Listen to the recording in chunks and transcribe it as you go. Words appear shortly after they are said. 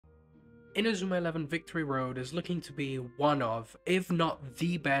Inazuma 11 Victory Road is looking to be one of, if not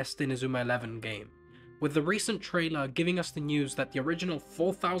the best Inazuma 11 game, with the recent trailer giving us the news that the original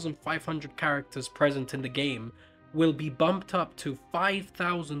 4,500 characters present in the game will be bumped up to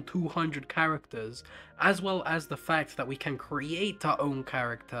 5,200 characters, as well as the fact that we can create our own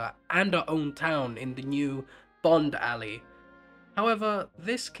character and our own town in the new Bond Alley. However,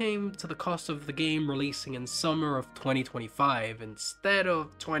 this came to the cost of the game releasing in summer of 2025 instead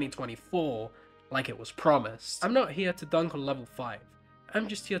of 2024 like it was promised. I'm not here to dunk on level 5, I'm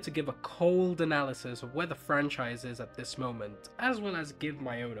just here to give a cold analysis of where the franchise is at this moment, as well as give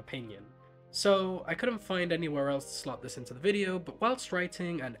my own opinion. So, I couldn't find anywhere else to slot this into the video, but whilst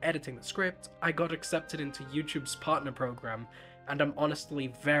writing and editing the script, I got accepted into YouTube's partner program, and I'm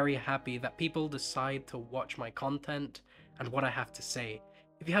honestly very happy that people decide to watch my content and what I have to say.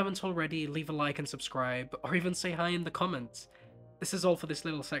 If you haven't already, leave a like and subscribe, or even say hi in the comments. This is all for this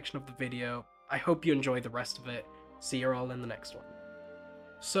little section of the video. I hope you enjoy the rest of it. See you all in the next one.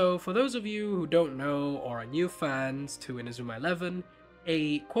 So, for those of you who don't know or are new fans to Inazuma 11,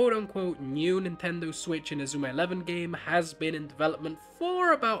 a quote-unquote new Nintendo Switch Inazuma 11 game has been in development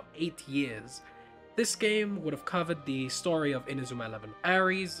for about 8 years. This game would have covered the story of Inazuma 11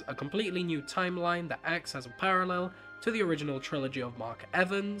 Ares, a completely new timeline that acts as a parallel to the original trilogy of Mark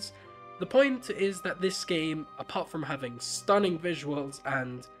Evans. The point is that this game, apart from having stunning visuals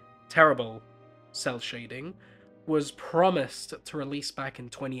and terrible cel shading, was promised to release back in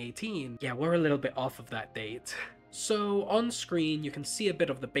 2018. Yeah, we're a little bit off of that date. So on screen you can see a bit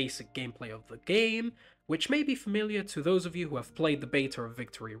of the basic gameplay of the game, which may be familiar to those of you who have played the beta of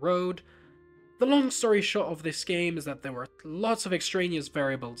Victory Road. The long story short of this game is that there were lots of extraneous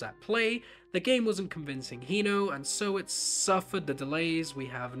variables at play, the game wasn't convincing Hino, and so it suffered the delays we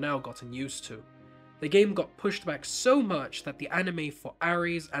have now gotten used to. The game got pushed back so much that the anime for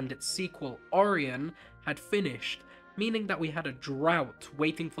Ares and its sequel Orion had finished, meaning that we had a drought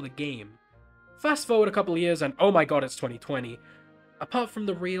waiting for the game. Fast forward a couple of years and oh my god, it's 2020. Apart from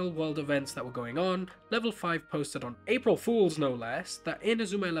the real-world events that were going on, Level 5 posted on April Fools no less that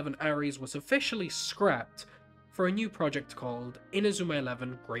Inazuma 11 Ares was officially scrapped for a new project called Inazuma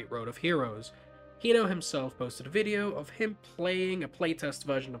 11 Great Road of Heroes. Hino himself posted a video of him playing a playtest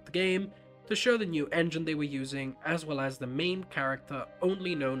version of the game to show the new engine they were using, as well as the main character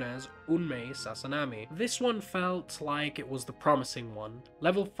only known as Unmei Sasanami. This one felt like it was the promising one.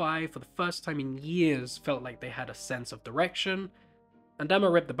 Level 5 for the first time in years felt like they had a sense of direction, and I'ma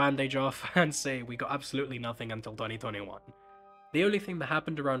rip the bandage off and say we got absolutely nothing until 2021. The only thing that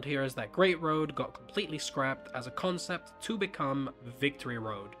happened around here is that Great Road got completely scrapped as a concept to become Victory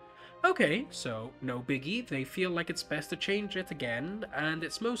Road. Okay, so no biggie, they feel like it's best to change it again, and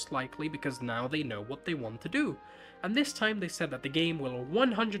it's most likely because now they know what they want to do. And this time they said that the game will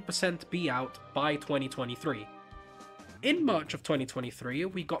 100% be out by 2023. In March of 2023,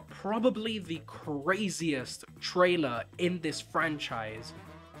 we got probably the craziest trailer in this franchise.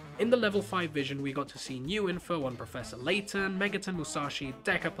 In the Level 5 vision, we got to see new info on Professor Layton, Megaton Musashi,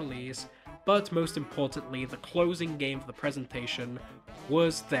 Deca Police, but most importantly, the closing game for the presentation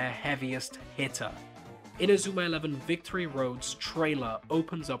was their heaviest hitter. Inazuma 11 Victory Road's trailer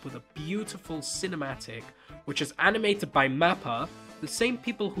opens up with a beautiful cinematic, which is animated by MAPPA, the same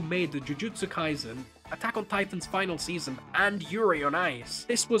people who made the Jujutsu Kaisen, Attack on Titan's final season, and Yuri on Ice.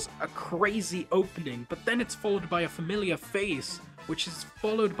 This was a crazy opening, but then it's followed by a familiar face, which is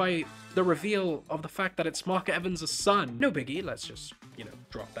followed by the reveal of the fact that it's Mark Evans' son. No biggie, let's just,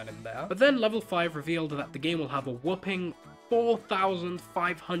 drop that in there. But then Level 5 revealed that the game will have a whopping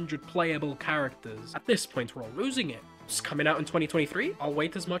 4,500 playable characters. At this point, we're all losing it. It's coming out in 2023. I'll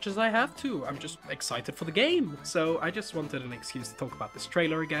wait as much as I have to. I'm just excited for the game. So I just wanted an excuse to talk about this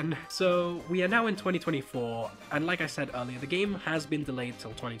trailer again. So we are now in 2024, and like I said earlier, the game has been delayed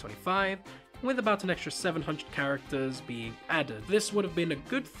till 2025, with about an extra 700 characters being added. This would have been a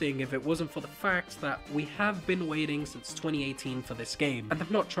good thing if it wasn't for the fact that we have been waiting since 2018 for this game. And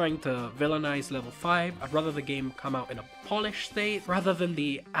I'm not trying to villainize Level 5, I'd rather the game come out in a polished state rather than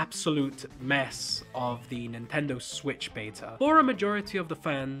the absolute mess of the Nintendo Switch beta. For a majority of the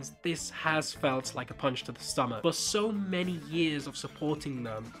fans, this has felt like a punch to the stomach. For so many years of supporting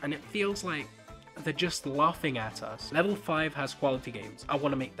them, and it feels like they're just laughing at us. Level 5 has quality games, I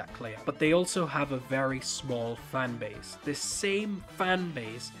want to make that clear, but they also have a very small fan base. This same fan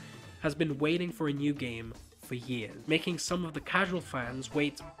base has been waiting for a new game for years. Making some of the casual fans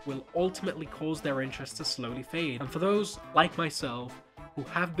wait will ultimately cause their interest to slowly fade. And for those, like myself, who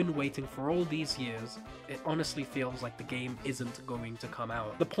have been waiting for all these years, it honestly feels like the game isn't going to come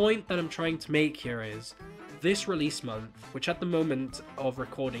out. The point that I'm trying to make here is, this release month, which at the moment of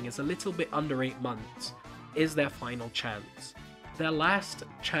recording is a little bit under 8 months, is their final chance. Their last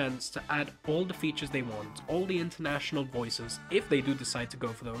chance to add all the features they want, all the international voices, if they do decide to go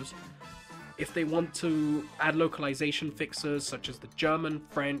for those. If they want to add localization fixes such as the German,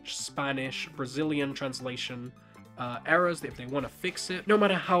 French, Spanish, Brazilian translation errors, if they want to fix it, no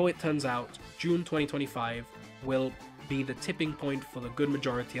matter how it turns out, June 2025 will be the tipping point for the good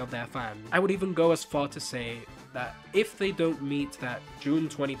majority of their fans. I would even go as far to say that if they don't meet that June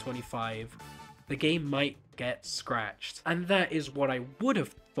 2025, the game might get scratched. And that is what I would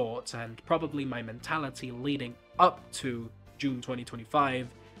have thought, and probably my mentality leading up to June 2025,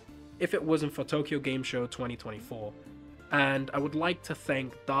 if it wasn't for Tokyo Game Show 2024. And I would like to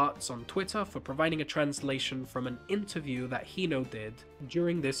thank Darts on Twitter for providing a translation from an interview that Hino did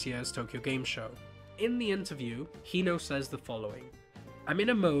during this year's Tokyo Game Show. In the interview, Hino says the following: "I'm in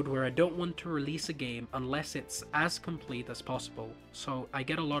a mode where I don't want to release a game unless it's as complete as possible, so I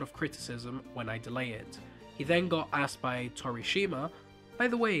get a lot of criticism when I delay it." He then got asked by Torishima, "By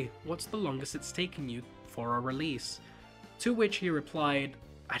the way, what's the longest it's taken you for a release?" To which he replied,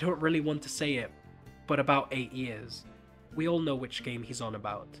 "I don't really want to say it, but about 8 years. We all know which game he's on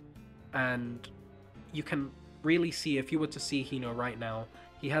about." And you can really see, if you were to see Hino right now,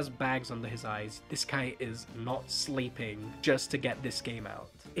 he has bags under his eyes. This guy is not sleeping just to get this game out.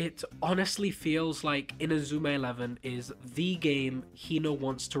 It honestly feels like Inazuma 11 is the game Hino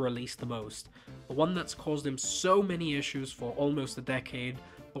wants to release the most. The one that's caused him so many issues for almost a decade.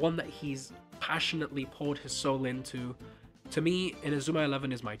 The one that he's passionately poured his soul into. To me, Inazuma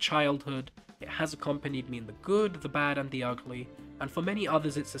 11 is my childhood. It has accompanied me in the good, the bad, and the ugly. And for many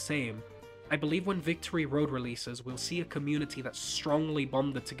others it's the same. I believe when Victory Road releases, we'll see a community that's strongly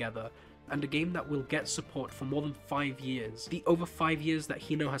bonded together, and a game that will get support for more than 5 years. The over 5 years that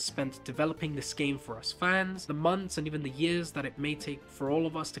Hino has spent developing this game for us fans, the months and even the years that it may take for all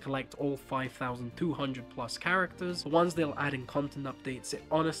of us to collect all 5,200 plus characters, the ones they'll add in content updates, it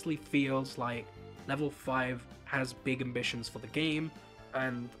honestly feels like Level 5 has big ambitions for the game.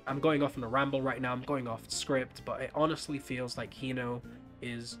 And I'm going off on a ramble right now, I'm going off script, but it honestly feels like Hino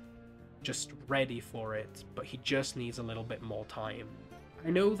is just ready for it, but he just needs a little bit more time. I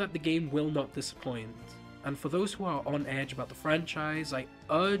know that the game will not disappoint, and for those who are on edge about the franchise, I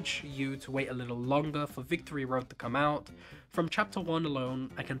urge you to wait a little longer for Victory Road to come out. From Chapter 1 alone,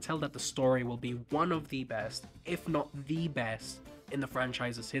 I can tell that the story will be one of the best, if not the best, in the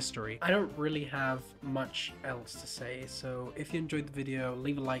franchise's history. I don't really have much else to say, so if you enjoyed the video,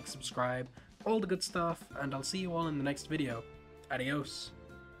 leave a like, subscribe, all the good stuff, and I'll see you all in the next video. Adios.